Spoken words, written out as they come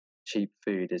cheap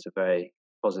food is a very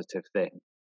positive thing,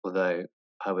 although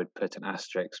I would put an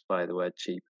asterisk by the word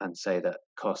cheap and say that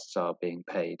costs are being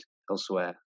paid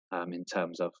elsewhere, in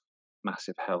terms of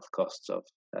massive health costs of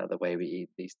the way we eat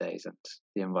these days and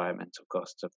the environmental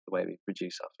costs of the way we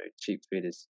produce our food. Cheap food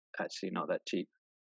is actually not that cheap.